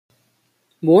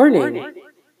Warning!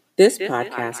 This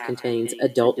podcast contains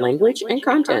adult language and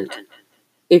content.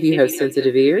 If you have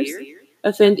sensitive ears,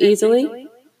 offend easily,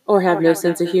 or have no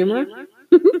sense of humor,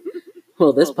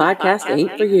 well, this podcast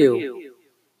ain't for you.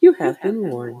 You have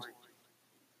been warned.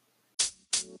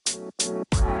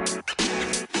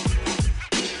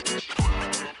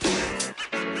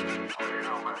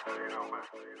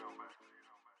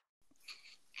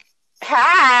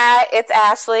 Hi, it's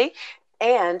Ashley,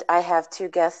 and I have two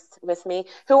guests with me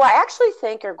who I actually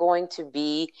think are going to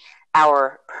be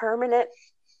our permanent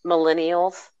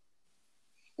millennials.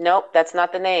 Nope, that's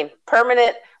not the name.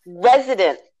 Permanent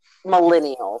resident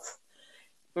millennials.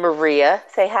 Maria,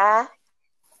 say hi.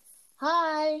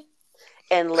 Hi.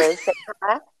 And Liz, say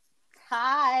hi.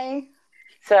 Hi.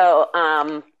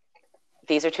 So,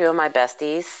 these are two of my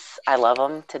besties. I love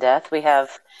them to death. We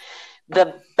have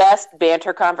the best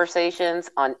banter conversations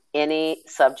on any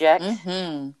subject.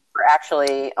 Mm-hmm. We're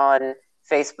actually on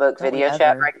Facebook video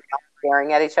chat right now,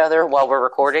 staring at each other while we're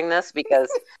recording this, because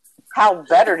how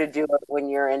better to do it when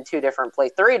you're in three different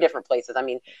places. I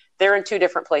mean, they're in two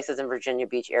different places in Virginia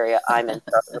Beach area. I'm in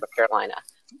North Carolina,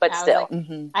 but still.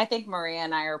 I think Maria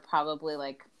and I are probably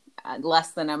like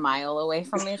less than a mile away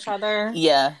from each other.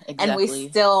 Yeah, exactly. And we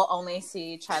still only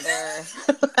see each other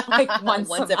like once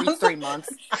every 3 months.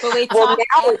 But we talk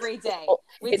every day.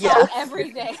 We talk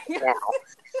every day.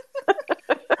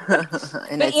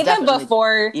 But even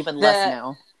before less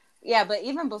now. Yeah, but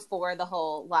even before the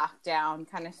whole lockdown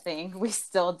kind of thing, we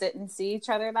still didn't see each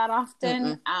other that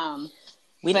often.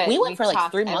 We went for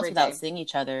like 3 months without seeing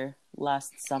each other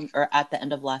last summer, or at the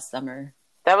end of last summer.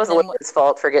 That was Lynn's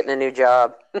fault for getting a new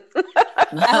job.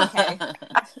 Okay.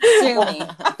 Sue me.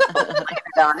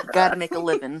 Gotta make a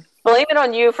living. Blame it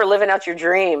on you for living out your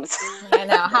dreams. I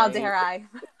know. How dare I?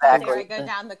 How dare I go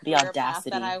down the career path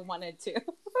that I wanted to?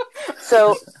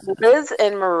 So Liz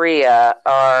and Maria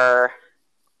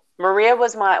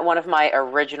was one of my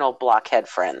original Blockhead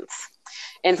friends.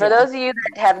 And for those of you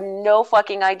that have no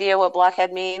fucking idea what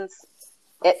Blockhead means,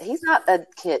 he's not a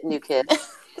new kid.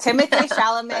 Timothée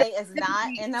Chalamet is not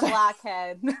in a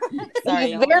Blockhead.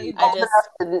 Sorry,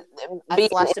 I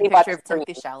flashed a picture of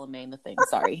Timothée Chalamet in the thing.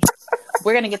 Sorry.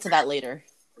 We're going to get to that later.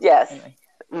 Yes. Anyway.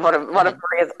 One of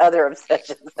Maria's other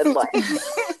obsessions in life.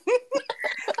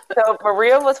 So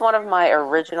Maria was one of my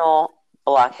original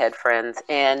Blockhead friends,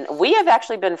 and we have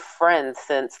actually been friends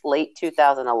since late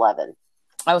 2011.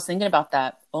 I was thinking about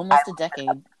that. Almost a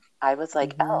decade. I was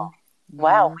like,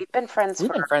 wow, we've been friends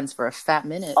for a fat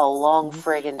minute. A long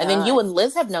friggin' time. And then you and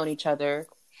Liz have known each other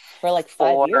for like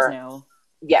 5 years now.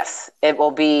 Yes, it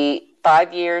will be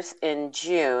 5 years in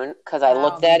June, because I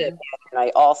looked at it the other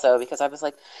night also, because I was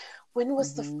like, when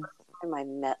was the first time I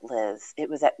met Liz? It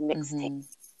was at Mixtape.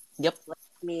 Yep. Let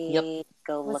me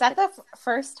go look. Was that the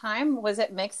first time? Was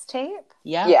it Mixtape?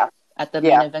 Yeah. Yeah. At the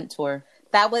main event tour.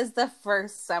 That was the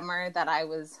first summer that I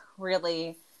was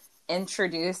really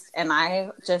introduced, and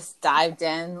I just dived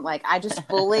in. Like, I just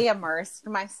fully immersed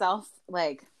myself,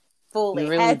 like fully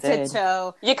really head to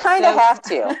toe. You kind of have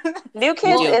to. New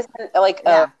Kids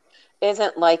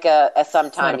isn't like a sometime.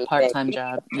 It's not a part-time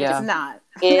job. Yeah, it's not.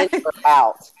 In or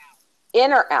out.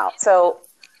 In or out. So,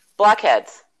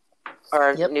 Blockheads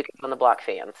are New Kids on the Block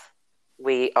fans.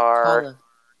 We are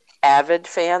avid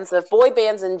fans of boy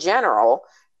bands in general,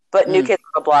 but New Kids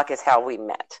on the Block is how we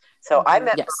met. So I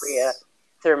met Maria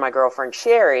through my girlfriend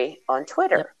Sherry on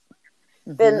Twitter.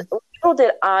 Then little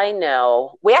did I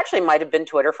know, we actually might have been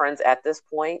Twitter friends at this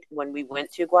point when we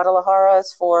went to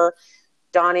Guadalajara's for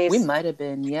Donnie's. We might have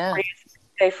been, I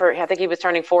think he was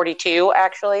turning 42,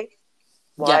 actually.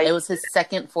 Yeah, it was his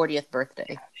second 40th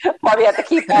birthday. Probably have to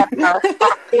keep that our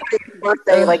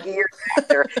birthday like years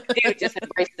after. Dude, just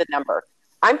embrace the number.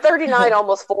 I'm 39,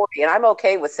 almost 40, and I'm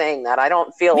okay with saying that. I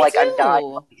don't feel like I'm dying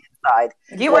on the inside.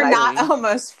 You are not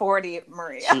almost 40,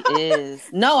 Maria. She is.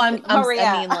 No, I'm Maria.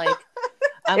 I mean, like,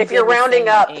 if you're rounding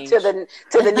up to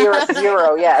the nearest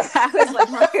zero, yes. I was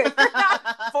like, Maria, you're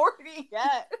not 40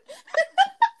 yet.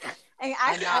 And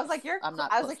I was like,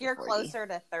 you're closer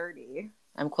to 30.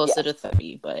 I'm closer to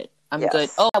 30, but I'm good.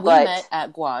 Oh, we met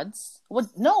at Guads. What?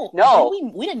 No.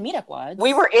 We didn't meet at Guads.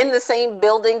 We were in the same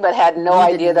building, but had no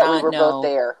idea that we were both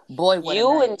there. Boy, what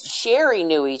you and Sherry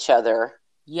knew each other.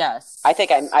 Yes. I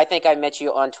think I met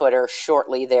you on Twitter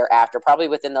shortly thereafter, probably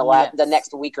within the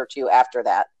next week or two after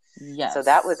that. Yes. So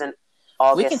that was in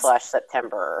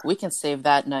August/September. We can save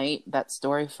that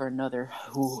story for another.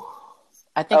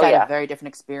 I think I had a very different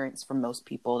experience from most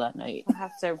people that night. I'll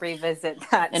have to revisit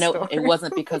that. And story. It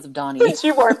wasn't because of Donnie.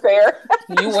 You weren't there.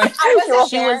 You weren't.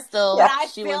 She was still. Yeah, I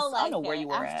don't know where you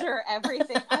were after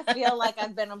everything. I feel like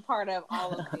I've been a part of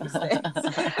all of these things.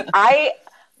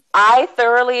 I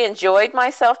thoroughly enjoyed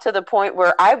myself to the point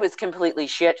where I was completely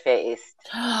shit-faced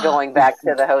going back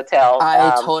to the hotel.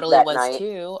 I totally that was night.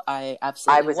 too. I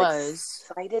absolutely was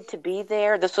excited to be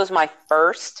there. This was my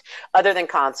first, other than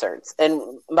concerts.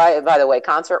 And by the way,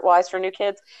 concert-wise for New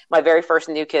Kids, my very first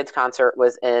New Kids concert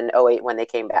was in 2008 when they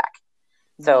came back.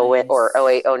 So, nice. Or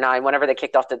 2008, 2009, whenever they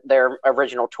kicked off their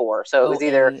original tour. So it was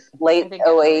either late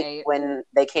 2008 when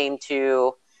they came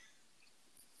to...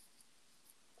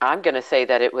 I'm going to say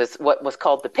that it was what was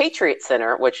called the Patriot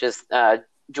Center, which is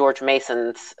George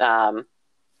Mason's arena.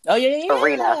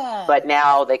 But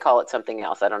now they call it something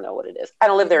else. I don't know what it is. I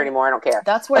don't live there anymore. I don't care.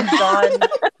 That's where John...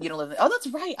 You don't live there. Oh, that's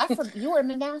right. You were in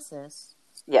Manassas.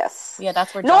 Yes. Yeah,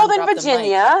 that's where John Northern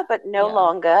Virginia, but no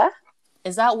longer.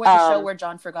 Is that where the show where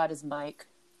John forgot his mic?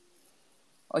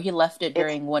 Or he left it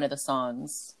during one of the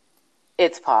songs?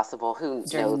 It's possible. Who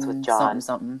knows with John?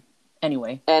 Something.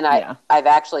 Anyway, and I've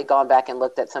actually gone back and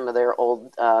looked at some of their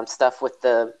old stuff with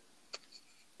the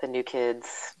New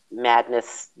Kids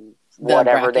Madness,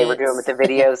 whatever they were doing with the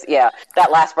videos. Yeah,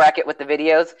 that last bracket with the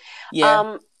videos.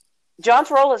 Yeah, John's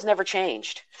role has never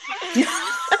changed.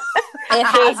 It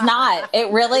has not.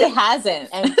 It really hasn't.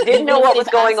 And didn't know what was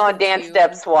going on dance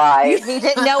steps wise. He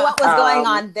didn't know what was going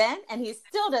on then, and he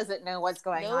still doesn't know what's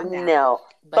going on now. No,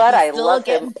 but I love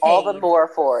him all the more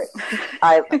for it.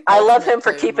 I love him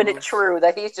for keeping it true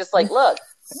that he's just like, look,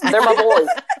 they're my boys.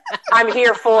 I'm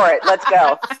here for it. Let's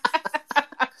go.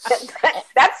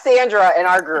 That's Sandra in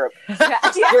our group.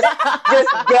 Just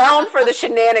down for the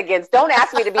shenanigans. Don't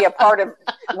ask me to be a part of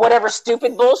whatever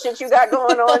stupid bullshit you got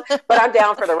going on, but I'm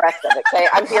down for the rest of it. Okay,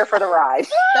 I'm here for the ride.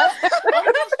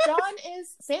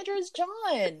 Sandra is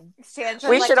John.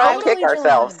 We should all kick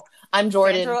ourselves. I'm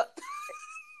Jordan.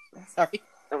 Sorry,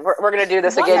 we're gonna do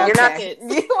this again. You're not.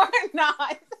 You are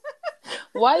not.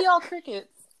 Why y'all crickets?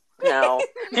 No.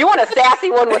 If you want a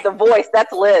sassy one with a voice,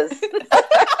 that's Liz.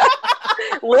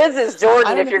 Liz is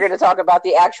Jordan. If you're going to talk about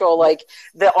the actual, like,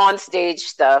 the onstage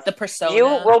stuff, the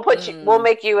persona, we'll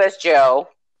make you as Joe.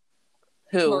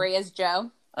 Who? Maria's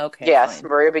Joe. Okay. Yes, fine.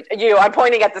 Maria. I'm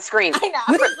pointing at the screen. I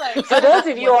know. Like, for those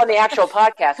of you on the actual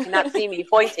podcast cannot see me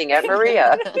pointing at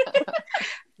Maria.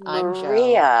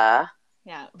 Maria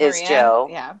is Joe.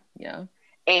 Yeah.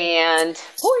 And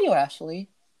who are you, Ashley?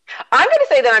 I'm going to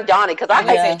say that I'm Donnie because I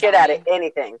make shit out of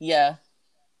anything. Yeah.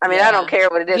 I mean, I don't care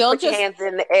what it is. Put your hands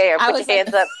in the air. Put your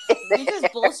hands up. You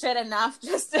just bullshit enough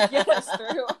just to get us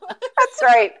through. That's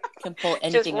right. Can pull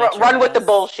anything. Just run with the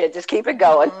bullshit. Just keep it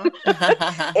going.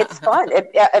 It's fun.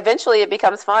 Eventually, it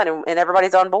becomes fun, and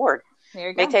everybody's on board. There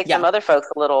you go. It may take some other folks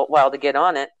a little while to get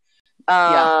on it.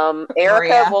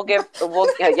 Erica, we'll give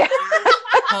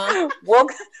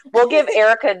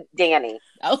Erica Danny.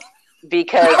 Oh.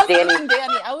 Because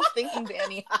I was thinking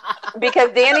Danny. Because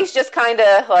Danny's just kind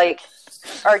of like,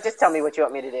 or just tell me what you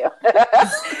want me to do.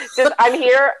 Just I'm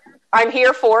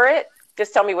here for it.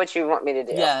 Just tell me what you want me to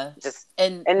do. Yeah. Just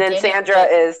and then Danny, Sandra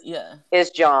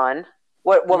is John.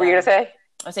 What were you gonna say?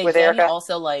 I say Danny Erica?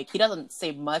 Also, like, he doesn't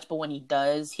say much, but when he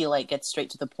does, he like gets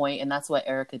straight to the point, and that's what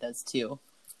Erica does too.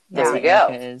 There you go.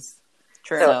 Is.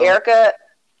 True. So Erica,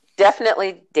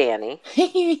 definitely Danny,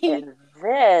 and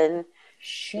then.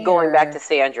 Going back to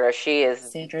Sandra, she is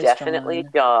Sandra's definitely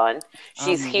John.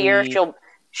 She's here.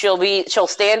 She'll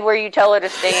stand where you tell her to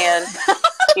stand.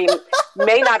 She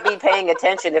may not be paying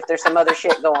attention if there's some other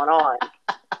shit going on,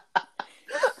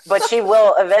 but she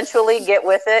will eventually get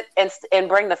with it and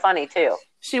bring the funny too.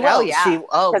 She will,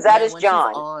 because that is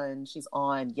John. She's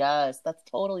on. Yes, that's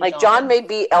totally like John may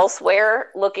be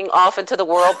elsewhere, looking off into the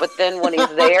world, but then when he's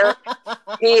there,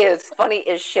 he is funny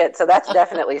as shit. So that's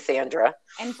definitely Sandra.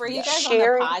 And for you guys on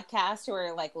the podcast who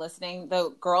are like listening, the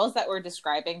girls that we're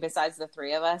describing, besides the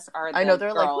three of us, are the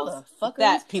they're girls like, what the fuck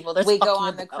are these people we go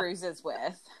on the cruises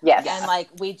with. Yes, and like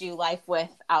we do life with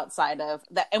outside of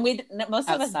that, and most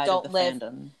of us don't live.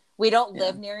 Fandom. We don't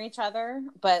live near each other,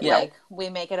 but like we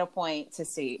make it a point to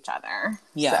see each other.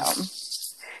 Yeah.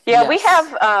 So. Yeah, we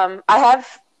have.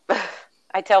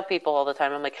 I tell people all the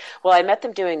time, I'm like, well, I met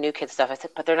them doing New Kids stuff. I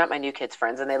said, but they're not my New Kids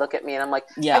friends. And they look at me and I'm like,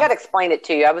 I got to explain it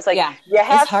to you. I was like, you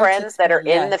have friends that are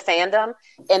in the fandom,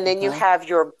 and then you have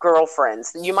your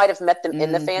girlfriends. You might have met them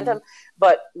in the fandom,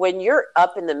 but when you're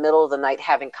up in the middle of the night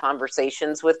having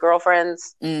conversations with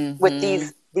girlfriends, with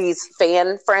these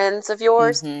fan friends of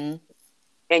yours,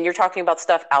 and you're talking about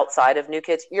stuff outside of New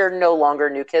Kids, you're no longer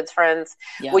New Kids friends.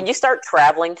 Yeah. When you start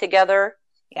traveling together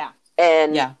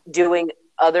and doing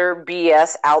other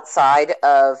BS outside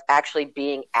of actually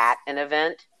being at an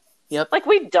event, like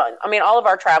we've done. I mean, all of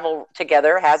our travel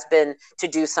together has been to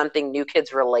do something New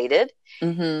Kids related,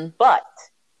 but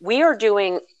we are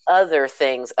doing other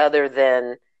things other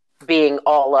than being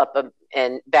all up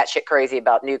and batshit crazy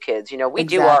about New Kids. We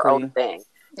do our own thing.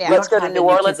 Yeah. Let's go to New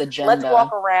Orleans. Let's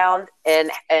walk around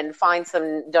and find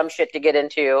some dumb shit to get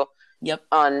into. Yep.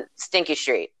 On Stinky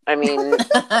Street. I mean,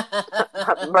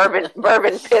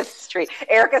 Bourbon Piss Street.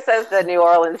 Erica says that New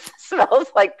Orleans smells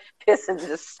like piss and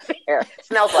despair.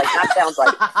 Smells like, not sounds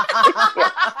like. Yeah.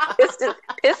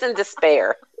 Piss and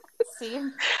despair. See,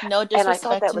 no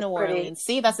disrespect to New Orleans.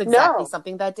 See, that's exactly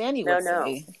something that Danny would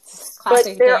say.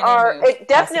 But there are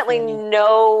definitely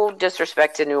no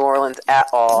disrespect to New Orleans at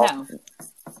all. No.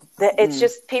 It's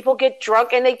just people get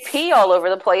drunk and they pee all over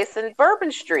the place in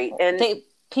Bourbon Street, and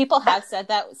people have said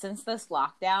that since this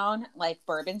lockdown, like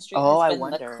Bourbon Street has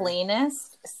been the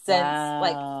cleanest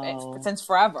since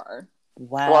forever.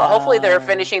 Wow. Well, hopefully they're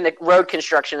finishing the road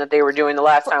construction that they were doing the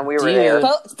last time we were there.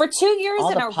 But for 2 years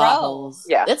in a row.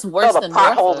 Yeah. It's worse than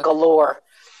potholes galore.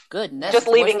 Goodness. Just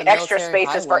leaving extra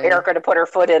spaces for Erica to put her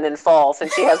foot in and fall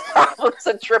since she has problems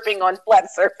of tripping on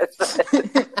flat surfaces.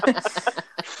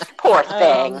 Poor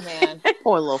thing. Oh, man.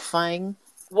 Poor little thing.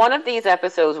 One of these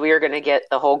episodes, we are going to get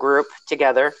the whole group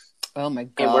together. Oh my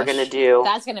god! And we're going to do.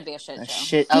 That's going to be a shit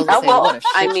show. What a shit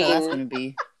show that's going to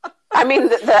be. I mean,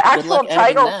 the actual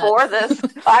title for this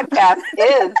podcast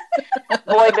is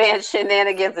Boy Band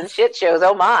Shenanigans and Shit Shows.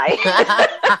 Oh my!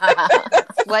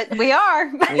 What we are.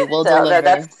 We will deliver.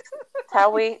 That's how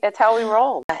we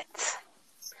roll. But,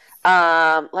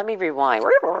 let me rewind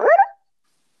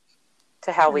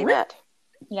to how we met.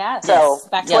 Yeah. So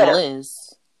back to Twitter.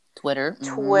 Liz. Twitter.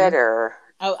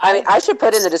 Oh, I mean, I should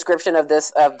put in the description of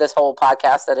this whole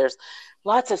podcast that there's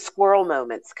lots of squirrel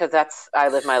moments, because I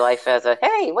live my life as a,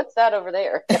 hey, what's that over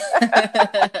there?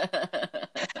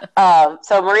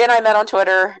 So Maria and I met on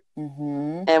Twitter,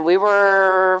 and we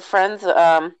were friends,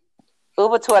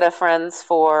 Uber Twitter friends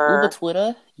for Uber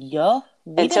Twitter, yeah.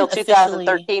 Until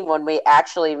 2013 when we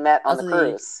actually met on the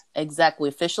cruise. Exactly, we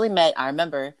officially met. I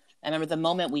remember the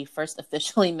moment we first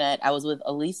officially met. I was with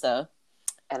Elisa.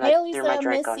 And hey, Elisa, I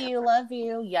miss you, love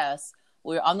you. Yes.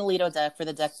 We were on the Lido deck for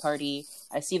the deck party.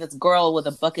 I see this girl with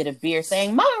a bucket of beer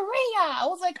saying, Maria! I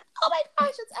was like, oh my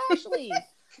gosh, it's Ashley.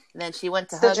 And then she went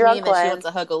to hug me, and then she went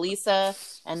to hug Elisa,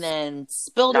 and then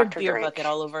spilled her beer bucket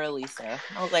all over Elisa.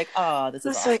 I was like, oh, this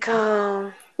is awesome. It's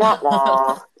like,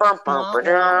 wah.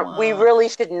 We really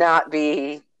should not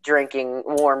be drinking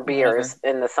warm beers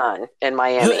in the sun in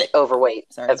Miami, overweight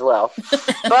as well.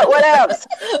 But what else?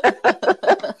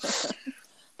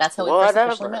 That's how we first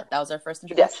officially met. That was our first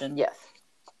introduction. Yes.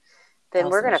 Then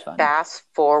we're going to fast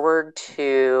forward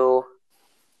to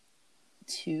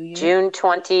June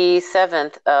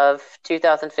 27th of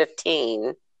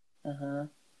 2015. And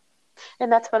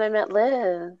that's when I met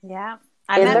Liz. Yeah.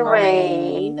 In the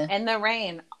rain. In the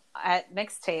rain at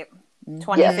Mixtape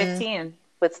 2015.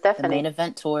 With Stephanie. The main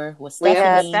event tour with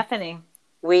Stephanie.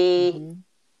 We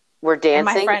were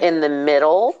dancing in the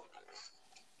middle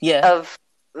of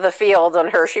the field on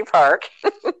Hershey Park.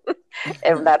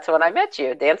 And that's when I met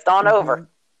you. Danced on over.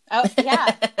 Oh,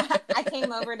 yeah. I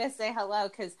came over to say hello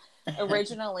because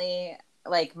originally,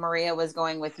 like, Maria was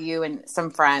going with you and some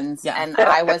friends, and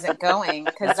I wasn't going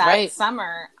because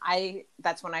summer,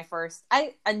 that's when I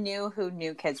knew who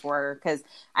New Kids were, because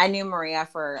I knew Maria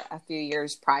for a few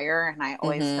years prior, and I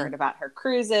always heard about her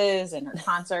cruises and her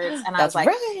concerts, and I was like,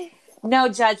 no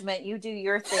judgment, you do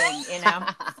your thing, you know.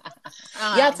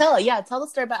 Tell the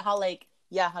story about how you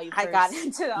first... I got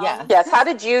into it. Yes, how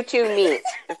did you two meet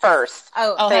first?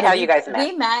 Say how you guys met.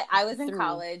 We met. I was in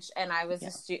college, and I was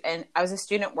a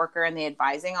student worker in the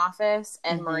advising office,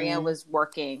 and Maria was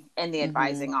working in the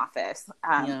advising office.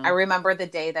 I remember the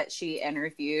day that she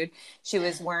interviewed. She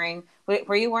was wearing.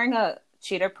 Were you wearing a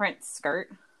cheetah print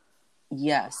skirt?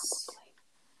 Yes.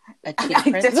 A cheetah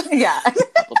print?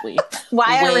 Probably. Why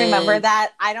I remember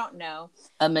that, I don't know.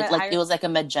 It was like a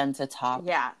magenta top.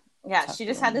 Yeah, she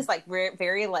just had this like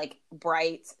very like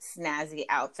bright, snazzy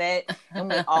outfit, and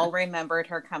we all remembered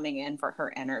her coming in for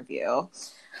her interview.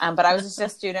 But I was just a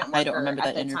student worker. I don't remember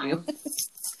that interview.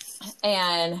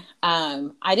 And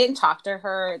I didn't talk to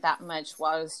her that much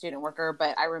while I was a student worker,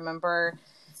 but I remember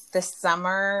the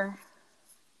summer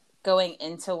going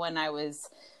into when I was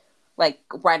like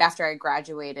right after I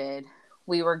graduated,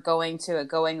 we were going to a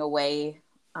going away.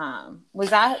 Was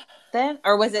that then,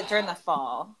 or was it during the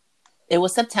fall? It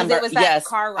was September. It was that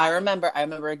car ride. I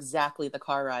remember exactly the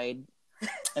car ride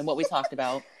and what we talked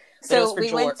about. So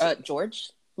it was for George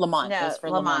Lamont. No, it was for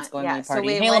Lamont's going to the party.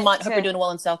 So hey, Lamont, hope you're doing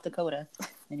well in South Dakota.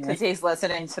 Because he's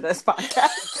listening to this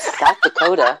podcast. South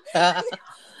Dakota. I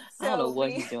don't know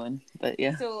what he's doing, but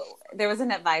yeah. So there was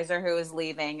an advisor who was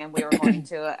leaving, and we were going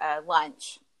to a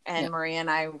lunch. and Maria and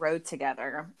I rode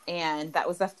together. And that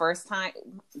was the first time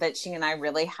that she and I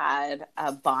really had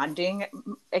a bonding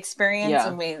experience. Yeah.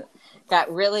 And we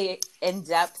got really in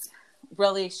depth.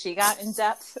 Really, she got in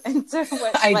depth into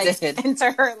what I did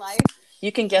into her life.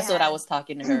 You can guess what I was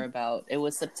talking to her about. It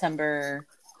was September.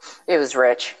 It was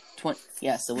Rich.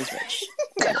 Yes, it was Rich.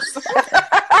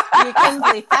 You can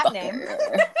bleep that name.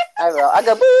 I will. I'll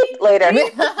go beep later.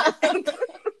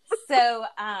 So,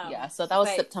 so that was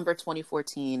September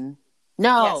 2014.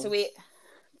 No. Yeah, so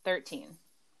 13.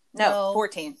 No,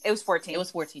 14. It was 14. It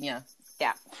was 14, yeah.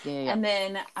 Yeah. And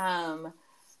then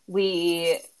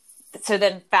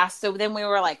so then we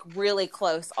were like really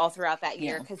close all throughout that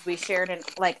year because we shared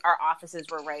our offices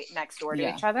were right next door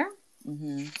to each other.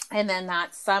 Mm-hmm. And then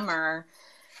that summer,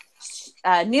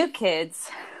 New Kids,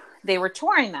 they were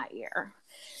touring that year,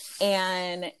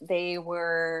 and they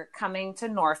were coming to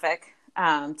Norfolk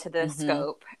to the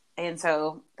Scope, and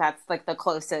so that's like the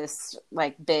closest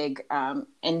big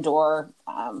indoor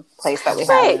place that we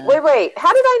have. Wait!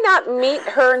 How did I not meet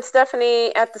her and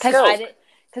Stephanie at the Scope?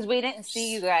 Because we didn't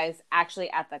see you guys actually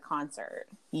at the concert.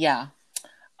 Yeah,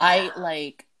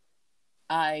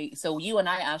 so you and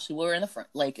I actually were in the front,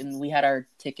 and we had our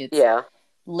tickets. Yeah.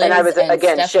 Liz and I was,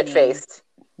 again, shit-faced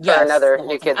for another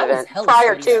New Kids event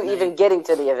prior to even getting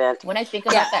to the event. When I think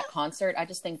about that concert, I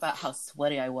just think about how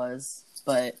sweaty I was.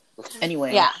 But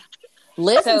anyway. Yeah.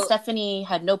 Liz and Stephanie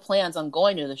had no plans on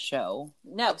going to the show.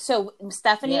 No. So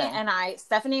Stephanie and I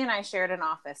shared an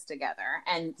office together.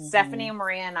 And Stephanie and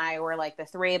Maria and I were like the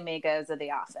three amigos of the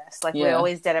office. We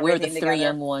always did everything together. We were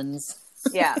the 3 M1s.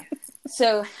 Yeah.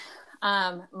 So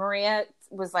Maria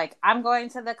was like, I'm going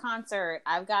to the concert.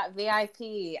 I've got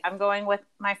VIP. I'm going with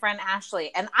my friend Ashley.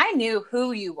 And I knew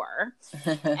who you were.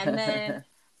 And then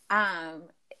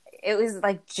it was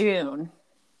like June.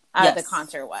 The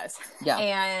concert was. Yeah.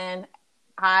 And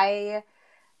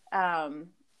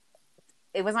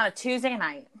it was on a Tuesday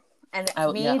night. And I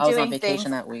was on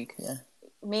vacation that week. Yeah.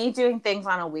 Me doing things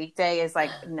on a weekday is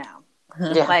like, no.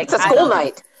 Yeah, it's a school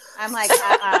night. I'm like,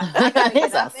 I gotta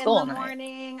get up in the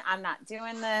morning. I'm not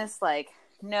doing this.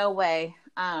 No way.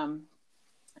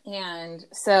 And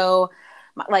so,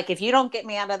 if you don't get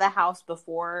me out of the house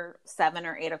before 7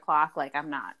 or 8 o'clock, I'm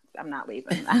not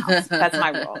leaving the house. That's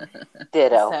my rule.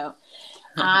 Ditto. So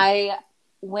I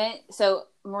went. So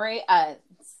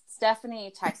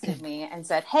Stephanie texted me and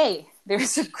said, "Hey,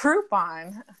 there's a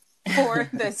Groupon for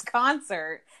this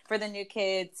concert for the New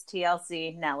Kids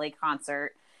TLC Nelly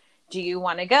concert. Do you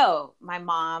want to go? My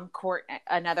mom,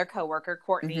 another coworker,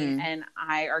 Courtney, and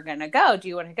I are going to go. Do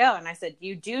you want to go?" And I said,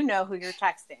 "You do know who you're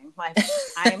texting.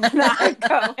 I'm not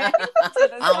going to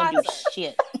this I don't do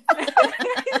shit."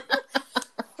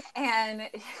 And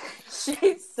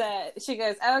she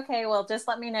goes, "Okay, well, just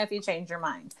let me know if you change your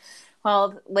mind."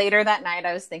 Well, later that night,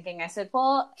 I was thinking, I said,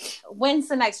 "Well, when's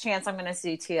the next chance I'm going to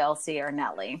see TLC or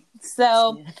Nelly?"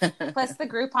 So, plus the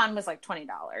Groupon was like $20.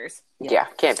 Yeah,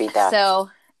 can't beat that. So,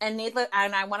 and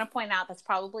I want to point out that's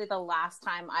probably the last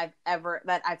time I've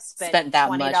spent that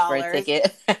 $20 much for a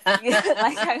ticket.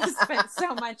 I've spent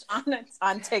so much on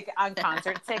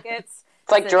concert tickets.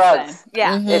 It's like drugs.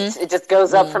 Then. Yeah, it just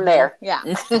goes up from there. Yeah.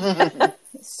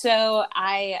 So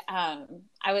I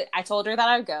told her that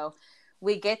I would go.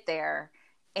 We get there,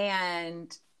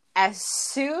 and as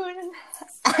soon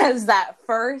as that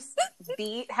first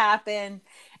beat happened,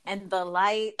 and the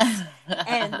lights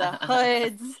and the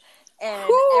hoods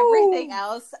and everything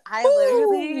else, I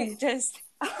literally just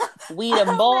we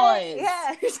them boys.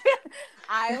 Yeah.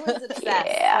 I was obsessed.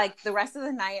 Yeah. The rest of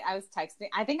the night, I was texting.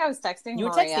 I think I was texting You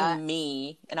were Maria. texting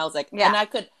me, and I was like, and I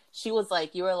could. She was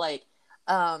like, you were like,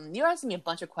 you were asking me a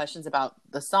bunch of questions about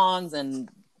the songs and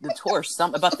the tour,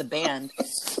 about the band,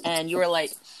 and you were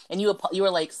like, and you were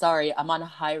like, "Sorry, I'm on a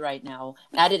high right now."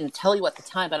 And I didn't tell you at the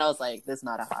time, but I was like, "This is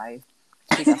not a high."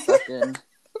 She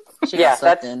got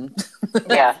sucked in.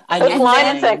 Yeah, I knew line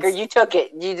and sinker. You took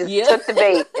it. You just took the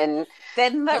bait, and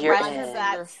then the rest of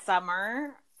that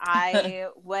summer, I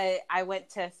went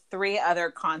to 3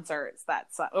 other concerts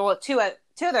that summer. Well, two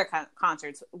other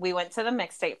concerts. We went to the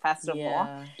Mixtape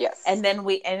Festival. Yes, and then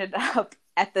we ended up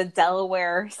at the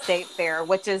Delaware State Fair,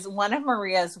 which is one of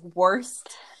Maria's worst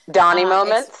Donnie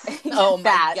moments. Oh my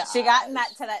God. She got to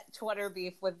that Twitter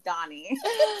beef with Donnie,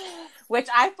 which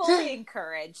I fully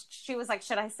encouraged. She was like,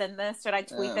 "Should I send this? Should I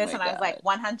tweet this?" And I was like,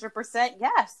 100%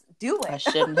 yes, do it. I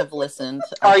shouldn't have listened.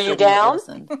 Are you down?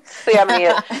 See how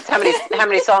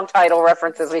many song title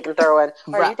references we can throw in.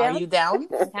 Are you down?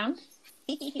 Down?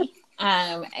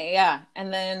 Yeah.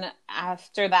 And then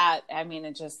after that,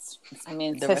 it's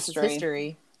the rest is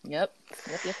history. Yep.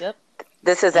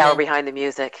 This is our behind the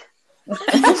music.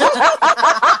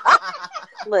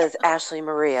 Liz, Ashley,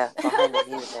 Maria behind the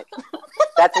music.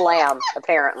 That's Lamb,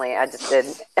 apparently. I just did.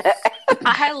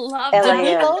 I love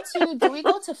that. Did we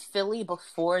go to Philly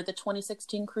before the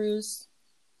 2016 cruise?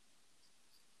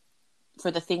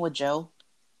 For the thing with Joe?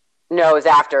 No, it was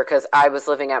after, because I was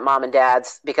living at mom and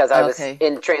dad's because I was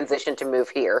in transition to move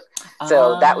here.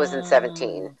 So that was in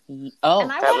 17. Oh, and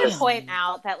I want to point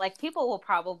out that like people will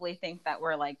probably think that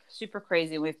we're like super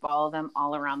crazy. We follow them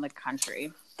all around the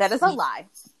country. That is a lie.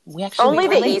 We actually only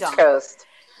the East Coast.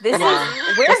 This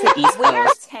is we're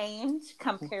tamed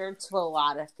compared to a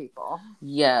lot of people.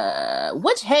 Yeah.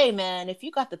 Which, hey man, if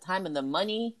you got the time and the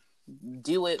money,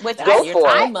 do it. Which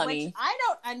money. Which I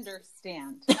don't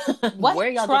understand. What where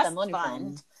y'all get that money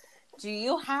from? Do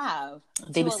you have?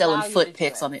 They be selling foot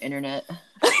pics on the internet.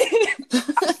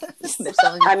 They're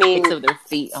selling pics of their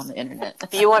feet on the internet.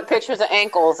 If you want pictures of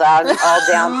ankles, I'm all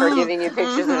down for giving you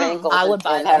pictures of ankles. I would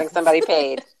buy and having somebody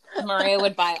paid. Maria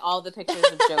would buy all the pictures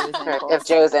of Joe's ankles. Of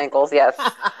Joe's ankles, yes.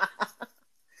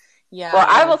 Yeah. Well,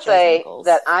 I will say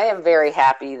that I am very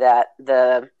happy that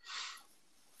the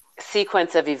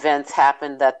sequence of events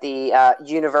happened, that the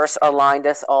universe aligned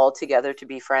us all together to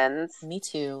be friends. Me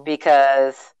too.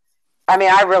 Because, I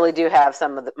mean, I really do have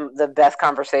some of the best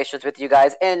conversations with you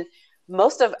guys. And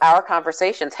most of our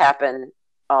conversations happen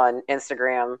on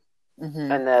Instagram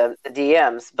and the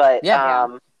DMs. But,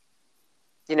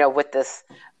 you know, with this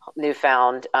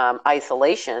newfound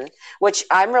isolation, which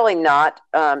I'm really not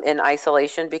in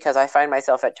isolation because I find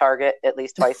myself at Target at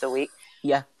least twice a week.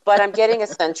 Yeah. But I'm getting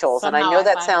essentials, and I know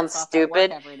that sounds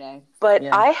stupid, but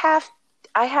I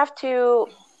have to.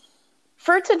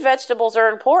 Fruits and vegetables are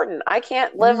important. I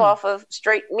can't live off of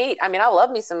straight meat. I mean, I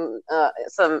love me some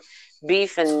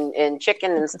beef and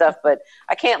chicken and stuff, but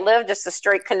I can't live just a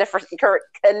straight carnivorous.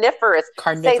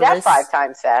 Say that 5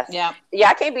 times fast. Yeah,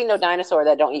 I can't be no dinosaur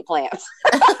that don't eat plants.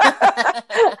 I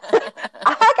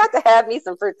got to have me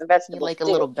some fruits and vegetables. You like a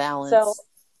little balance. So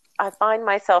I find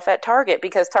myself at Target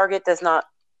because Target does not,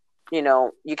 you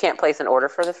know, you can't place an order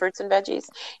for the fruits and veggies.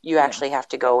 You actually have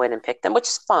to go in and pick them, which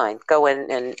is fine. Go in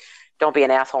and don't be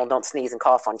an asshole and don't sneeze and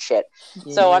cough on shit.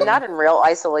 Yeah. So I'm not in real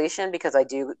isolation because I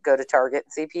do go to Target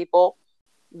and see people.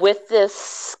 With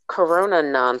this Corona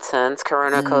nonsense,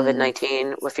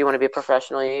 COVID-19, if you want to be a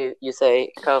professional, you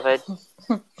say COVID.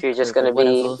 If you're just going to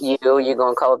be you're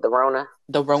going to call it the Rona.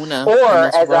 The Rona.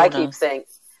 Or, as I keep saying,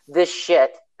 this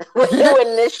shit. When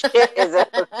this shit is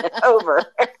over.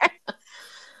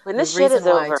 When this shit is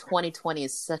over. 2020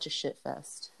 is such a shit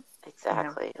fest.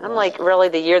 Exactly. I'm like, really,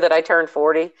 the year that I turned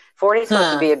 40? 40 is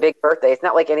supposed to be a big birthday. It's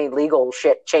not like any legal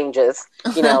shit changes.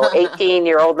 You know, 18,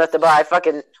 you're old enough to buy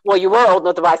you were old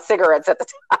enough to buy cigarettes at the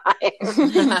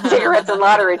time. Cigarettes and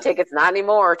lottery tickets, not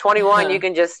anymore. 21, you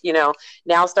can just, you know,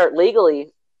 now start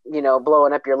legally, you know,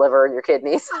 blowing up your liver and your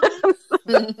kidneys.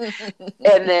 And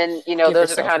then, you know,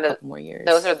 those are the kind of,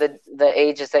 those are the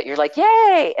ages that you're like,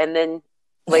 yay. And then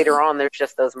later on, there's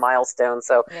just those milestones.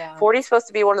 So 40 is supposed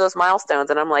to be one of those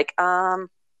milestones. And I'm like, the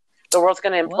world's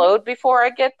going to implode before I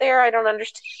get there. I don't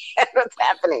understand what's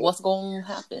happening. What's going to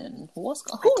happen? Who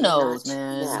knows,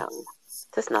 man? Yeah.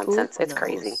 This nonsense. It's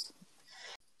crazy.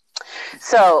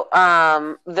 So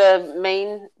the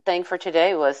main thing for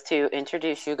today was to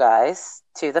introduce you guys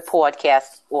to the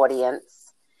podcast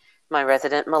audience, my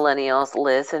resident millennials,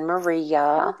 Liz and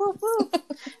Maria.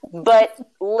 But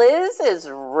Liz is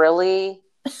really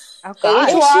age-wise.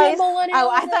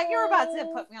 I thought you were about to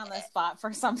put me on the spot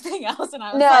for something else, and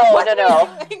I was no.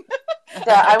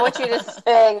 I want you to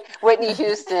sing Whitney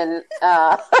Houston.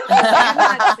 I'm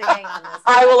not singing on this.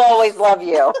 I will always love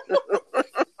you.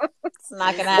 It's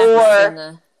not going to happen.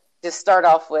 Or just start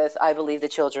off with, I believe the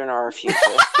children are our future.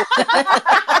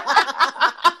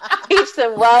 Teach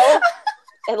them well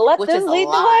and let them lead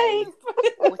the way.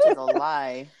 Which is a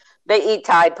lie. They eat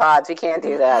Tide Pods. We can't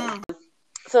do that.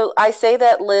 So I say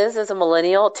that Liz is a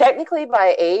millennial, technically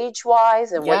by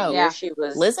age-wise and what year she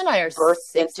was Liz and I are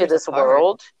birthed into this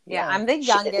world. Yeah, I'm the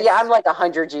youngest. I'm like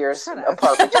 100 years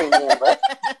apart between me and Liz.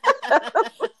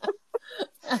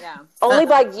 Only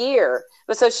by year.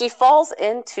 But so she falls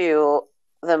into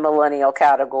the millennial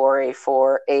category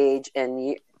for age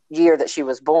and year that she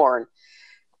was born.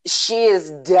 She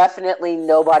is definitely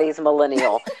nobody's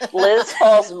millennial. Liz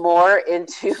falls more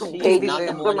into baby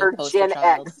boomer Gen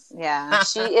X. Yeah.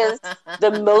 She is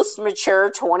the most mature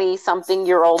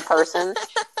 20-something-year-old person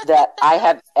that I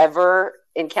have ever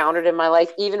encountered in my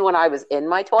life, even when I was in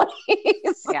my 20s.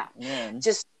 Yeah.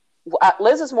 Just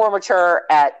Liz is more mature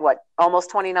at what? Almost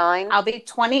 29. I'll be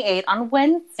 28 on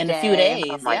Wednesday. In a few days.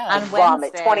 Oh my yeah. On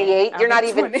Wednesday. 28. You're not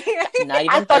even. Not even.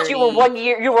 I thought 30. You were 1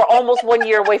 year. You were almost 1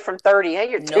 year away from 30.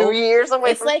 Hey, you're 2 years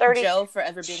away from 30. It's like Joe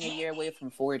forever being a year away from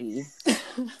 40.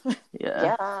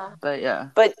 Yeah. But yeah.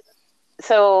 But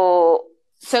so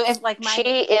if like my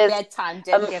she is bedtime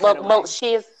didn't give it away.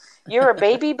 She's. You're a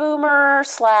baby boomer /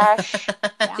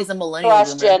 she's a millennial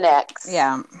 / Gen X.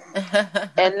 Yeah.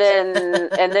 and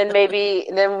then maybe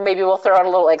we'll throw out a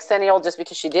little exennial just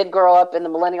because she did grow up in the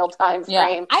millennial time frame.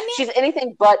 Yeah. I mean, she's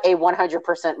anything but a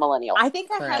 100% millennial. I think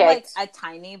I had like a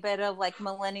tiny bit of like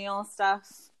millennial stuff,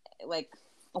 like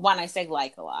when I say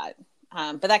like a lot.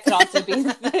 But that could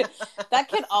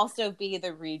also be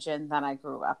the region that I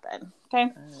grew up in.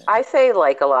 Okay. I say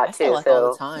like a lot too. Like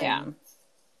all the time. Yeah.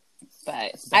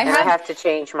 But I have to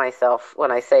change myself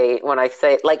when I say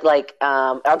like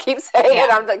I'll keep saying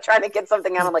it. I'm like trying to get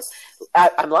something out.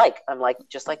 I'm like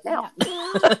just like now.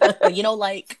 But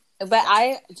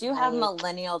I do have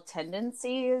millennial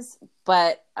tendencies,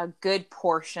 but a good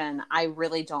portion I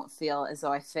really don't feel as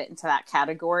though I fit into that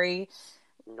category.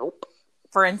 Nope.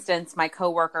 For instance, my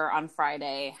coworker on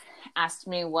Friday asked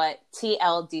me what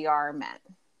TLDR meant.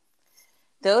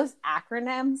 Those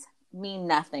acronyms mean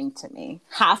nothing to me.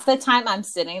 Half the time I'm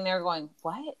sitting there going,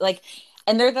 what? Like,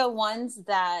 and they're the ones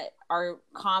that are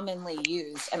commonly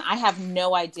used, and I have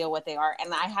no idea what they are,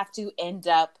 and I have to end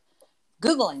up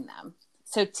Googling them.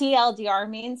 So TLDR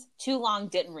means too long,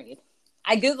 didn't read.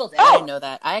 I Googled it. I didn't know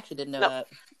that. I actually didn't know that.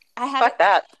 I have Fuck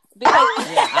that. Because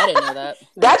I didn't know that.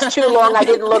 That's too long. I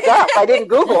didn't look up. I didn't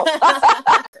Google.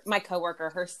 My coworker,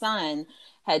 her son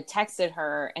had texted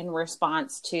her in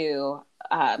response to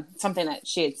something that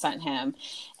she had sent him,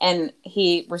 and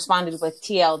he responded with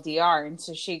TLDR. And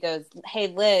so she goes, "Hey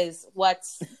Liz, what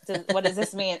does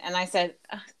this mean?" And I said,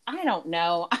 "I don't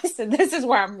know." I said, "This is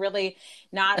where I'm really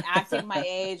not acting my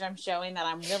age. I'm showing that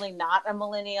I'm really not a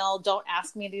millennial. Don't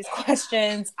ask me these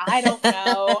questions. I don't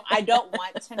know. I don't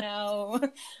want to know.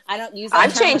 I don't use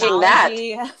that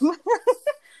terminology."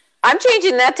 I'm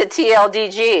changing that to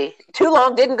TLDG. Too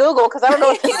long, didn't Google, because I don't know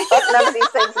what none of these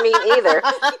things mean either.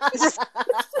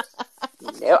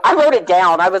 I wrote it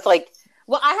down. I was like,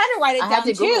 well, I had to write it down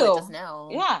too. Just now.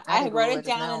 Yeah, I wrote it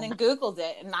down and then Googled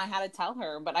it, and I had to tell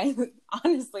her, but I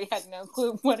honestly had no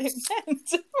clue what it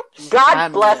meant.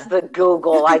 God bless the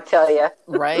Google, I tell you.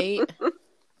 Right?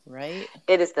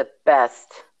 It is the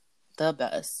best. The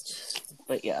best.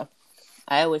 But yeah.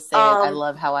 I always say I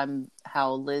love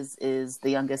how Liz is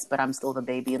the youngest, but I'm still the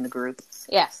baby in the group.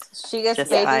 Yes, she gets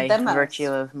just babied the most. Virtue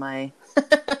of my.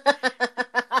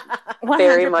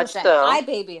 100%. Much so. I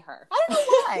baby her. I don't know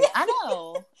why. I don't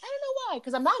know why.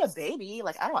 Because I'm not a baby.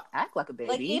 Like I don't act like a baby.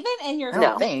 Like even in your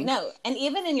and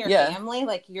even in your family,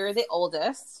 like you're the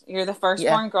oldest. You're the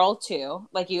firstborn girl too.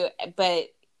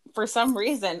 But for some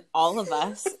reason, all of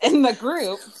us in the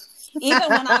group. Even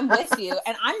when I'm with you,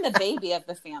 and I'm the baby of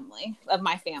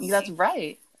my family. That's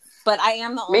right. But I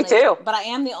am the only. Me too. But I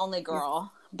am the only girl.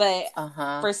 But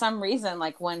for some reason,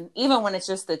 like even when it's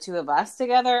just the two of us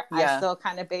together, I still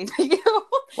kind of baby you.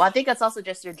 Well, I think that's also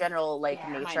just your general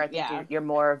nature. I think you're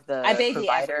more of the I baby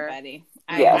provider. Everybody.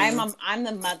 Yes. I'm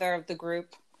the mother of the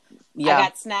group. Yeah. I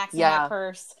got snacks in my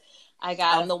purse.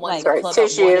 I'm the one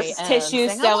tissues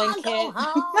sewing kit.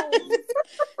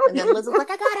 And then Liz was like,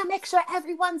 I gotta make sure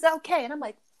everyone's okay. And I'm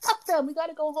like, fuck them, we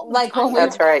gotta go home. Like when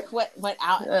That's right. Went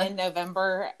out in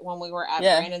November when we were at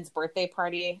Brandon's birthday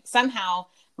party. Somehow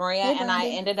Maria and I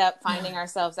ended up finding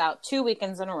ourselves out 2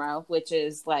 weekends in a row, which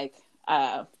is like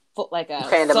a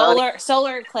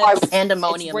solar eclipse.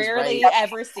 Pandemonium. It's rarely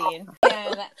ever seen.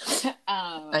 And,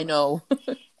 I know.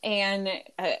 And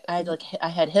I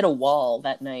had hit a wall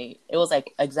that night. It was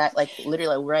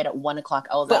literally right at 1 o'clock.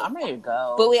 I was like, I'm ready to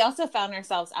go. But we also found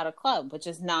ourselves at a club, which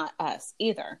is not us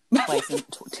either. Twice in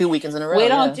 2 weekends in a row. We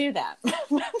don't do that.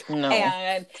 No.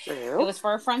 And it was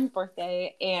for a friend's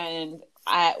birthday, and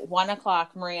at 1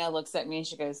 o'clock, Maria looks at me and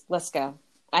she goes, "Let's go.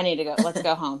 I need to go. Let's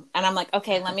go home." And I'm like,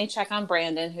 okay, let me check on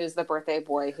Brandon, who's the birthday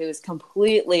boy, who's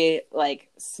completely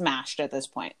smashed at this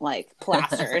point,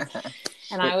 plastered.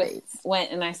 And I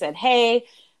went and I said, "Hey,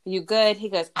 are you good?" He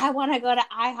goes, "I want to go to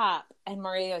IHOP." And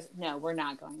Maria goes, "No, we're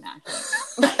not going there.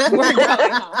 We're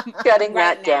going home." Shutting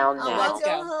that down now. Let's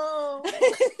go.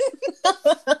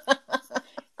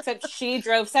 Except she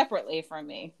drove separately from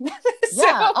me. Yeah.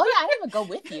 Oh, yeah. I didn't even go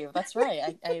with you. That's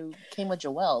right. I came with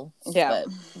Joelle. Yeah.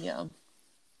 But, yeah.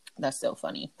 That's so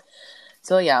funny.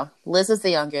 So, yeah. Liz is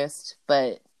the youngest,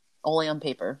 but only on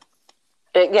paper.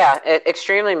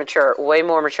 Extremely mature. Way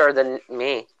more mature than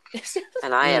me.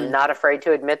 And I am not afraid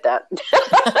to admit that.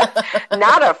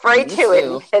 Not afraid to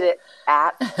admit it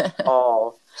at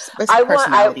all.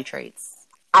 Personality traits.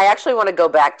 I actually want to go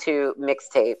back to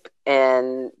mixtape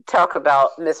and talk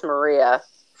about Miss Maria.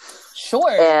 Sure.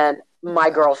 And my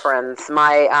girlfriends,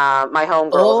 my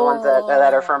homegirls, ones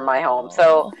that are from my home.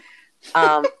 So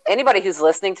anybody who's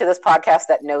listening to this podcast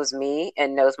that knows me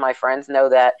and knows my friends know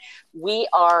that we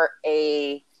are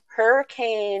a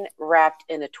hurricane wrapped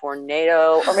in a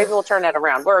tornado, or maybe we'll turn that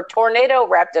around. We're a tornado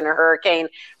wrapped in a hurricane,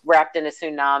 wrapped in a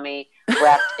tsunami,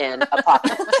 wrapped in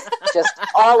apocalypse. Just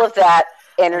all of that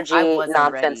energy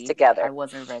nonsense together. I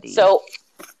wasn't ready. So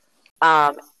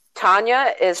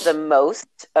Tanya is the most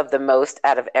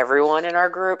out of everyone in our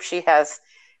group. She's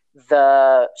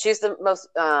the most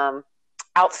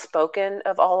outspoken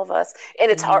of all of us,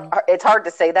 and it's hard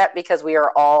to say that because we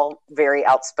are all very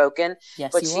outspoken.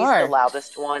 Yes, but she's the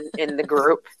loudest one in the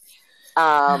group.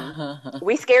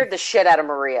 We scared the shit out of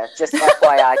Maria, just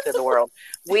FYI to the world.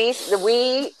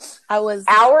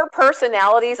 Our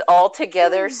personalities all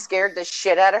together scared the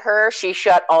shit out of her. She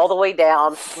shut all the way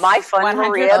down. My fun 100%.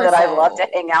 Maria that I love to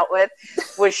hang out with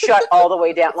was shut all the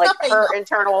way down. Like her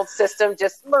internal system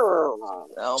just. Oh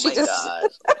my god!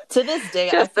 To this day,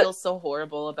 I feel so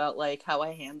horrible about like how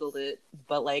I handled it.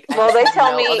 But like, they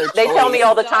tell me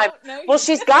all the time. Well,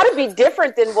 she's got to be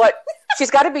different than what. She's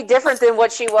got to be different than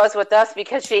what she was with us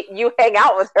because you hang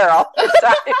out with her all the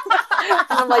time. And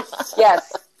I'm like,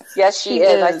 yes, she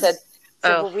is. I said,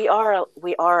 well, we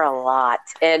are a lot,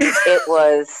 and it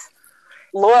was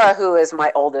Laura, who is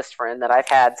my oldest friend that I've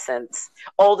had since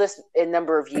oldest in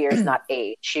number of years, not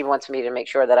age. She wants me to make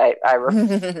sure that I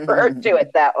refer to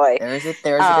it that way. There's a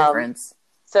difference.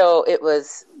 So it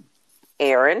was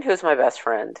Aaron, who's my best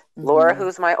friend, Laura,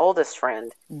 who's my oldest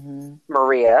friend,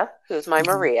 Maria, who's my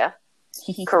Maria.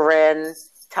 Corinne,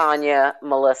 Tanya,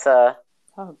 Melissa.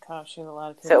 Oh gosh, you have a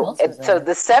lot of people. So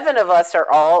the seven of us are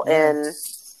all in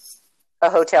a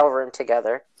hotel room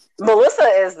together. Melissa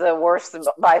is the worst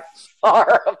by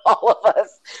far of all of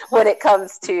us when it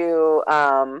comes to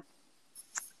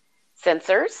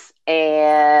censors,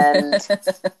 and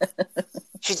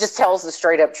she just tells the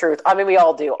straight up truth. I mean, we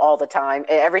all do all the time.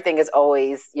 Everything is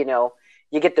always,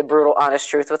 you get the brutal, honest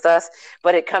truth with us,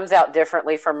 but it comes out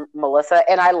differently from Melissa.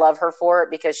 And I love her for it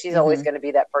because she's always going to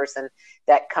be that person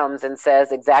that comes and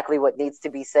says exactly what needs to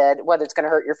be said, whether it's going to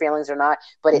hurt your feelings or not,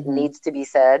 but it needs to be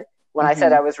said. When I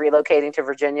said I was relocating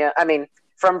to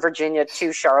from Virginia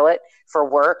to Charlotte for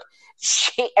work,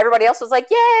 everybody else was like,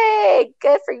 yay,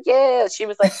 good for you. She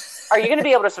was like, are you going to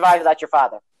be able to survive without your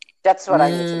father? That's what I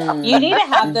need to know. You need to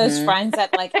have those friends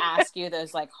that like ask you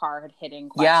those like hard hitting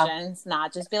questions,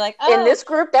 not just be like, oh, in this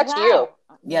group, that's you.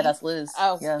 Yeah, that's Liz.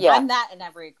 Oh, yeah. I'm that in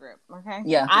every group. Okay.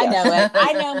 Yeah, I know it.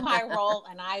 I know my role,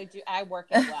 and I work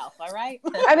it well. All right.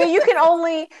 I mean, you can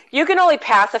only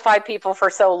pacify people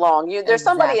for so long. There's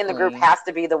somebody in the group has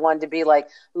to be the one to be like,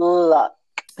 look,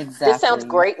 this sounds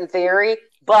great in theory,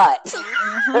 but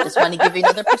just want to give you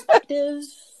another perspective.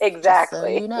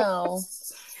 Exactly. So you know.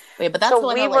 Wait, but that's so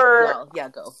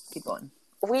go. Keep going.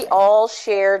 We all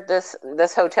shared this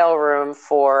hotel room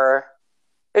it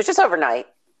was just overnight.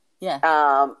 Yeah.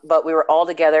 But we were all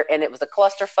together, and it was a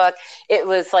clusterfuck. It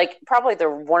was like probably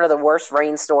one of the worst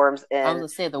rainstorms in. I was gonna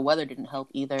say the weather didn't help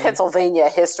either. Pennsylvania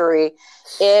history.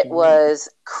 It was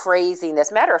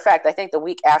craziness. Matter of fact, I think the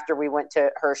week after we went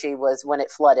to Hershey was when it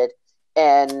flooded,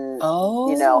 and all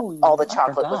the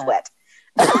chocolate was wet.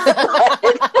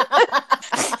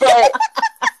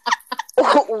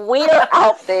 But we're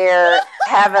out there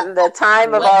having the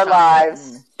time of our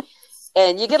lives,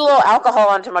 and you get a little alcohol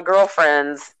onto my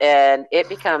girlfriends, and it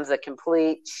becomes a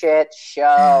complete shit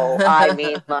show. I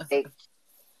mean, like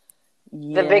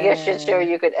the biggest shit show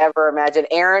you could ever imagine.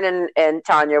 Aaron and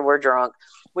Tanya were drunk.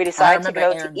 We decided to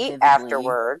go to eat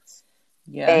afterwards,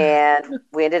 and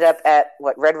we ended up at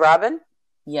Red Robin?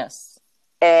 Yes.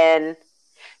 And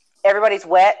everybody's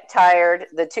wet, tired.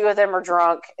 The two of them are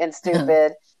drunk and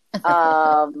stupid.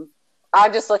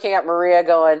 I'm just looking at Maria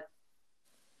going,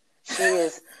 she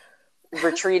is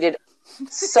retreated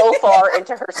so far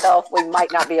into herself, we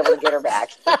might not be able to get her back.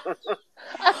 But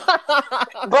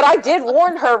I did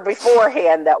warn her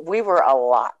beforehand that we were a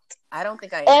lot. I don't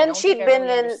think I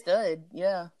understood.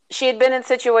 Yeah. She had been in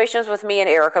situations with me and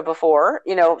Erica before.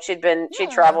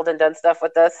 She'd traveled and done stuff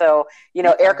with us. So,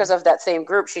 Erica's of that same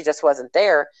group. She just wasn't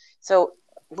there. So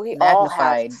we all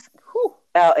had.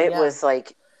 It was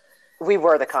like we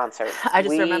were the concert. I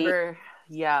just remember.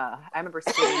 Yeah, I remember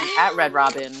sitting at Red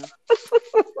Robin.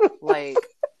 Like,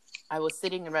 I was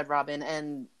sitting in Red Robin,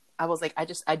 and I was like,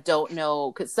 I don't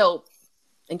know. So,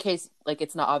 in case, like,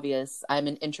 it's not obvious, I'm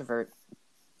an introvert.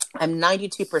 I'm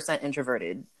 92%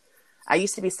 introverted. I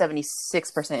used to be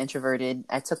 76% introverted.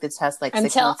 I took the test like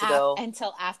 6 months ago.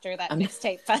 Until after that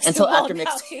mixtape festival. Until after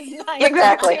mixtape.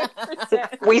 Exactly.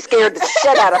 We scared the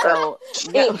shit out of her.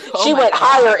 She went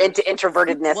higher into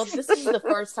introvertedness. Well, this is the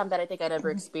first time that I think I'd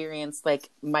ever experienced like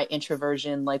my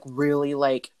introversion like really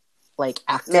like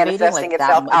activating, manifesting like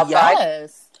itself that. outside.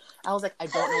 Yes. I was like, I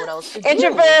don't know what else to do.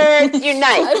 Introverts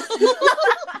unite.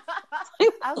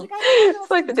 I was like,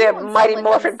 it's like the damn Mighty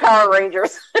Morphin Power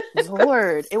Rangers.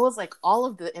 Lord, it was like all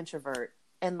of the introvert,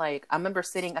 and like I remember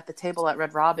sitting at the table at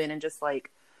Red Robin and just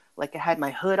like I had my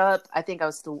hood up. I think I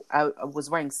was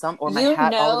wearing my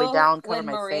hat all the way down, covering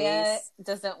my Maria face.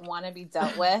 Doesn't want to be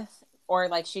dealt with, or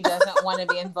like she doesn't want to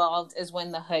be involved, is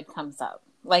when the hood comes up.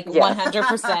 Like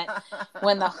 100%.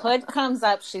 When the hood comes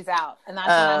up, she's out, and that's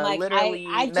when I'm like, literally,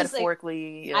 I just,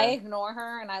 metaphorically, I ignore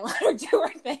her and I let her do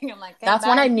her thing. I'm like, that's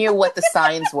when I knew what the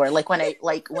signs were. Like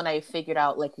when I figured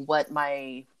out like what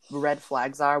my red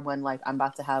flags are when like I'm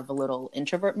about to have a little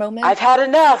introvert moment. I've had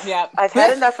enough. Yep. I've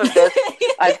had enough of this.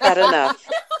 I've had enough.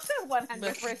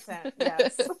 100%.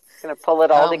 Yes. I'm gonna pull it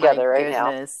all together right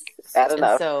now. Had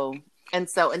enough. And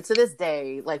to this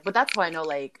day, like, but that's why I know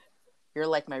like you're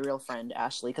like my real friend,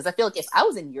 Ashley, because I feel like if I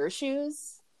was in your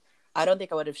shoes, I don't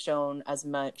think I would have shown as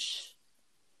much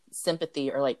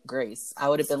sympathy or like grace. I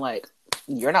would have been like,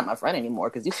 you're not my friend anymore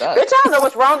because you suck. Bitch, I don't know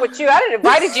what's wrong with you. I didn't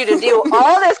invited you to deal with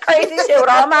all this crazy shit with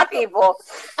all my people,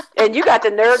 and you got the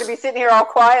nerve to be sitting here all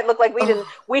quiet, look like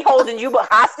we holding you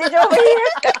hostage over here.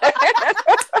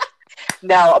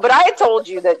 No, but I had told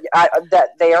you that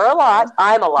that they are a lot.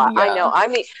 I'm a lot. Yeah. I know.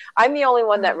 I'm the only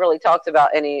one that really talks about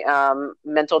any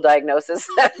mental diagnosis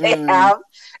that they have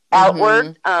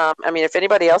outward. I mean, if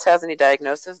anybody else has any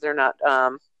diagnosis, they're not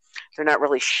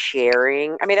really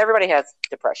sharing. I mean, everybody has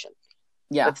depression.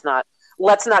 Yeah.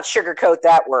 Let's not sugarcoat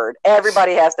that word.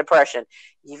 Everybody has depression.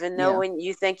 Even though when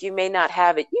you think you may not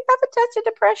have it, you have a touch of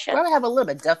depression. Well, I have a little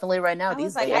bit, definitely right now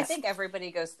these days. I think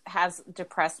everybody has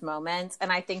depressed moments,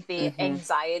 and I think the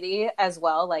anxiety as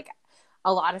well. Like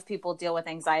a lot of people deal with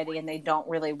anxiety, and they don't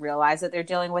really realize that they're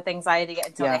dealing with anxiety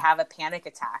until they have a panic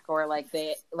attack or like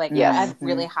they a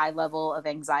really high level of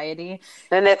anxiety.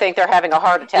 Then they think they're having a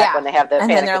heart attack when they have the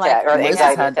panic attack or the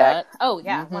anxiety attack. Oh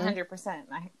yeah, 100%.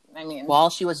 I mean, while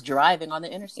she was driving on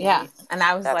the interstate. Yeah. And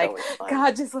I was like,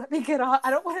 God, just let me get off. I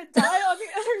don't want to die on the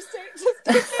interstate.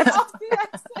 Just get me off the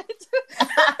exit.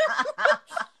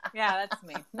 Yeah, that's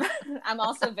me. I'm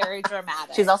also very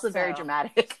dramatic. She's also very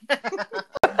dramatic.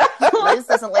 Liz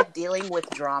doesn't like dealing with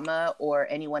drama or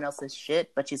anyone else's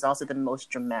shit, but she's also the most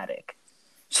dramatic.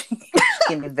 She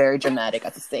can be very dramatic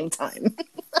at the same time.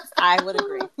 I would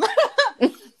agree.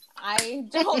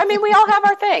 I mean, we all have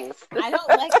our things. I don't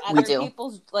like other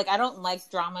people's, like, I don't like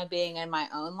drama being in my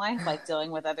own life, like dealing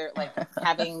with other, like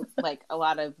having like a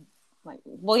lot of like,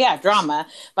 well, yeah, drama,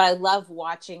 but I love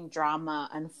watching drama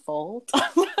unfold.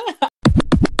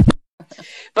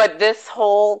 But this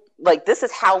whole, like, this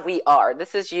is how we are.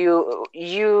 This is you,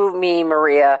 me,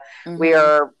 Maria.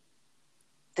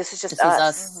 This is just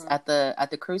us. At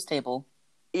the cruise table.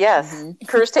 Yes,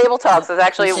 Cruise Table Talks is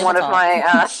actually one of my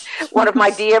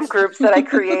DM groups that I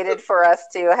created for us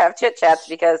to have chit chats,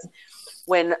 because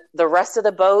when the rest of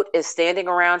the boat is standing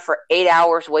around for 8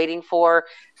 hours waiting for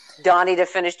Donnie to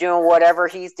finish doing whatever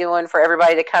he's doing, for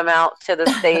everybody to come out to the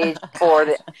stage for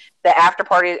the after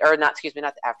party, or not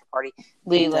the after party,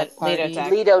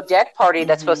 Lido deck party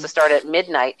that's supposed to start at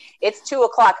midnight. It's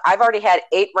 2:00. I've already had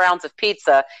 8 rounds of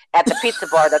pizza at the pizza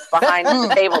bar that's behind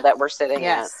the table that we're sitting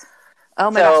at. Oh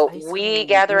my gosh, we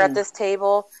gather at this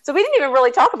table. So we didn't even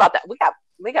really talk about that.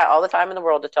 We got all the time in the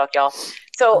world to talk, y'all.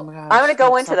 So I'm going to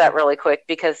go into that really quick,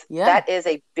 because that is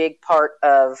a big part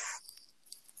of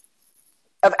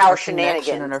our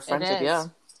shenanigans and our friendship.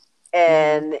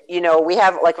 And we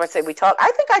have, like I said, we talk.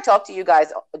 I think I talk to you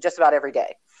guys just about every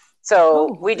day.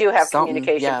 So we do have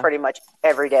communication pretty much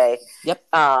every day. Yep.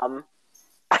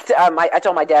 I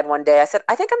told my dad one day, I said,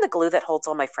 I think I'm the glue that holds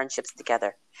all my friendships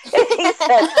together. And he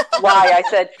said, why? I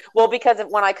said, well, because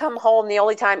when I come home, the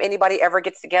only time anybody ever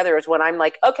gets together is when I'm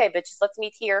like, okay, bitches, let's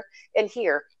meet here, and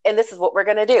this is what we're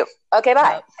going to do. Okay,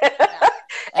 bye.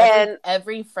 And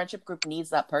every friendship group needs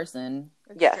that person.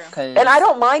 Yes. And I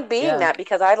don't mind being that,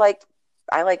 because I like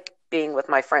being with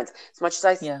my friends. As much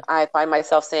as I find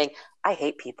myself saying, I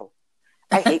hate people.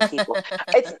 I hate people.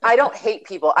 I don't hate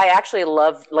people. I actually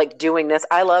love doing this.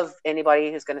 I love anybody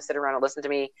who's going to sit around and listen to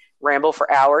me ramble for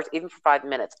hours, even for 5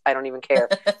 minutes. I don't even care.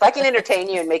 If I can entertain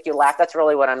you and make you laugh, that's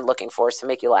really what I'm looking for, is to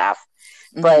make you laugh.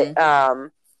 But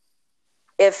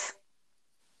if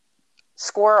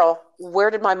squirrel.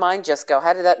 Where did my mind just go?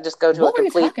 How did that just go to a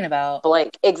complete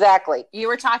blank? Exactly. You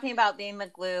were talking about being the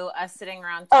glue, us sitting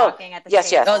around talking at the table.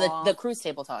 Yes. Oh, the cruise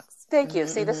table talks. Thank you.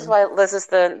 See, this is why Liz is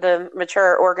the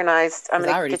mature, organized. I'm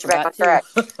going to get you back on track.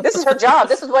 This is her job.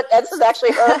 This is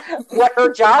actually what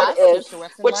her job is,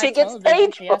 what she gets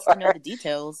paid for. She has to know the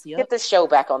details. Yep. Get this show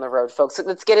back on the road, folks.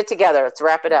 Let's get it together. Let's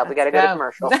wrap it up. We got to go to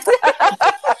commercial.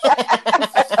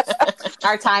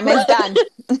 Our time is done.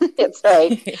 It's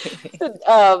right.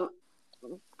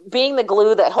 Being the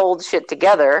glue that holds shit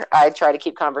together, I try to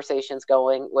keep conversations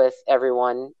going with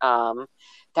everyone.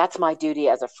 That's my duty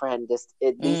as a friend.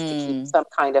 It needs to keep some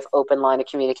kind of open line of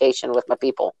communication with my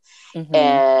people,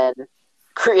 and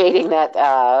creating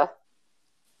that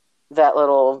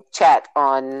little chat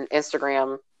on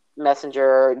Instagram,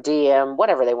 Messenger, DM,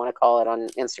 whatever they want to call it on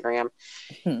Instagram,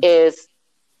 is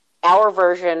our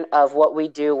version of what we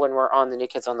do when we're on the New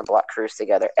Kids on the Block cruise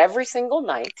together. Every single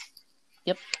night,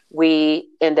 we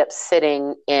end up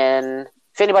sitting in,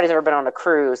 if anybody's ever been on a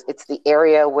cruise, it's the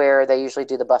area where they usually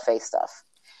do the buffet stuff.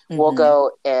 We'll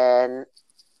go and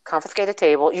confiscate a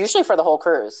table, usually for the whole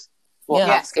cruise. We'll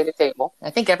confiscate a table.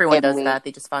 I think everyone does that.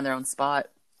 They just find their own spot.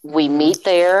 We meet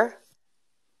there.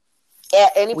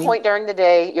 At any point during the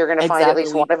day, you're going to find at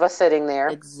least one of us sitting there.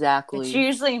 Exactly. It's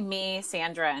usually me,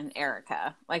 Sandra, and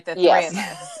Erica. Like the three of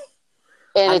us.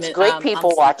 And it's great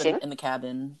people watching. In the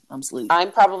cabin. I'm sleeping.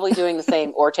 I'm probably doing the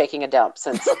same or taking a dump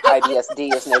since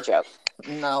IBSD is no joke.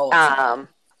 No.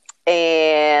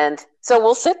 And so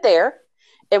we'll sit there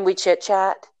and we chit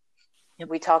chat.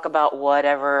 We talk about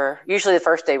whatever. Usually the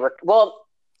first day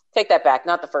take that back.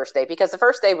 Not the first day, because the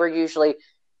first day we're usually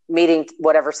meeting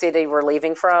whatever city we're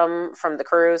leaving from the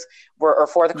cruise or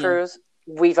for the cruise.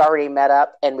 We've already met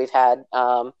up and we've had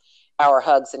our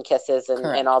hugs and kisses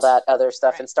and all that other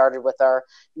stuff, and started with our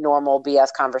normal BS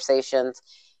conversations.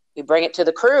 We bring it to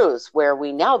the cruise where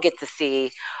we now get to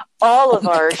see all of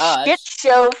our shit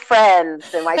show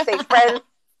friends. And when I say friends,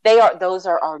 those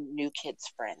are our New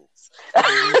Kids friends.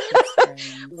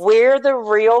 We're the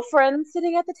real friends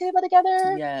sitting at the table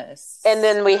together. Yes. And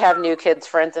then we have New Kids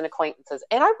friends and acquaintances.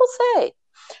 And I will say,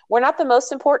 we're not the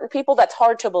most important people. That's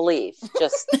hard to believe.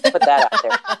 Just put that out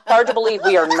there. Hard to believe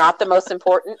we are not the most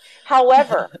important.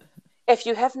 However, if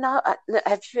you have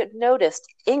noticed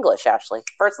English, Ashley,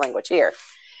 first language here,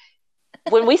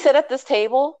 when we sit at this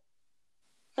table,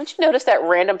 don't you notice that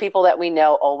random people that we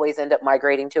know always end up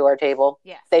migrating to our table?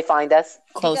 Yeah. They find us.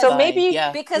 Close so by. maybe we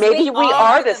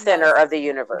are the center of the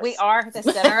universe. We are the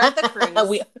center of the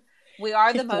cruise. we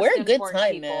are the most important good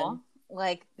time, people. Man.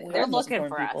 Like, they're looking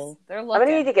for us. They're looking. I'm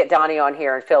going to need to get Donnie on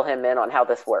here and fill him in on how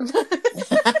this works. I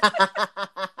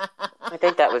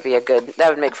think that would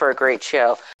make for a great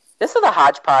show. This is a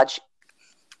hodgepodge.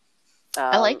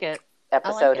 I like it.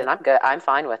 Episode, and I'm good. I'm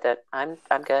fine with it. I'm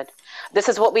good. This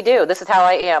is what we do. This is how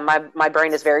I am. My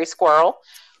brain is very squirrel.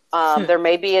 There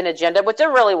may be an agenda, but there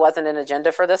really wasn't an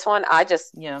agenda for this one. I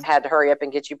just had to hurry up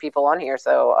and get you people on here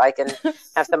so I can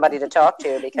have somebody to talk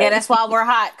to. Because get us while we're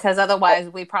hot, because otherwise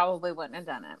we probably wouldn't have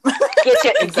done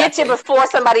it. Get you before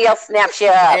somebody else snaps you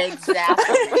up.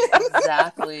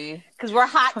 Exactly. Because we're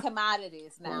hot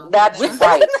commodities now. That's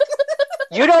right.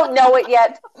 You don't know it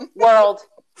yet, world,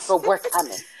 but we're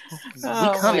coming. We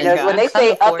coming. When they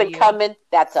say up and coming,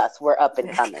 that's us. We're up and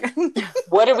coming.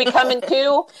 What are we coming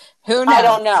to? Who knows? I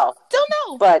don't know.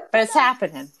 But it's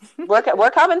happening.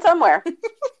 We're coming somewhere.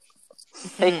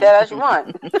 Take that as you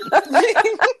want.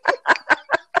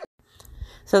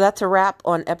 So that's a wrap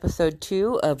on episode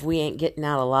 2 of We Ain't Getting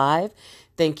Out Alive.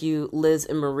 Thank you, Liz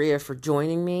and Maria, for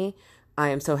joining me. I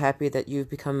am so happy that you've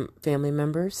become family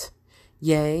members.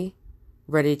 Yay.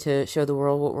 Ready to show the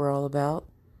world what we're all about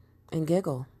and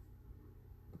giggle.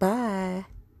 Bye.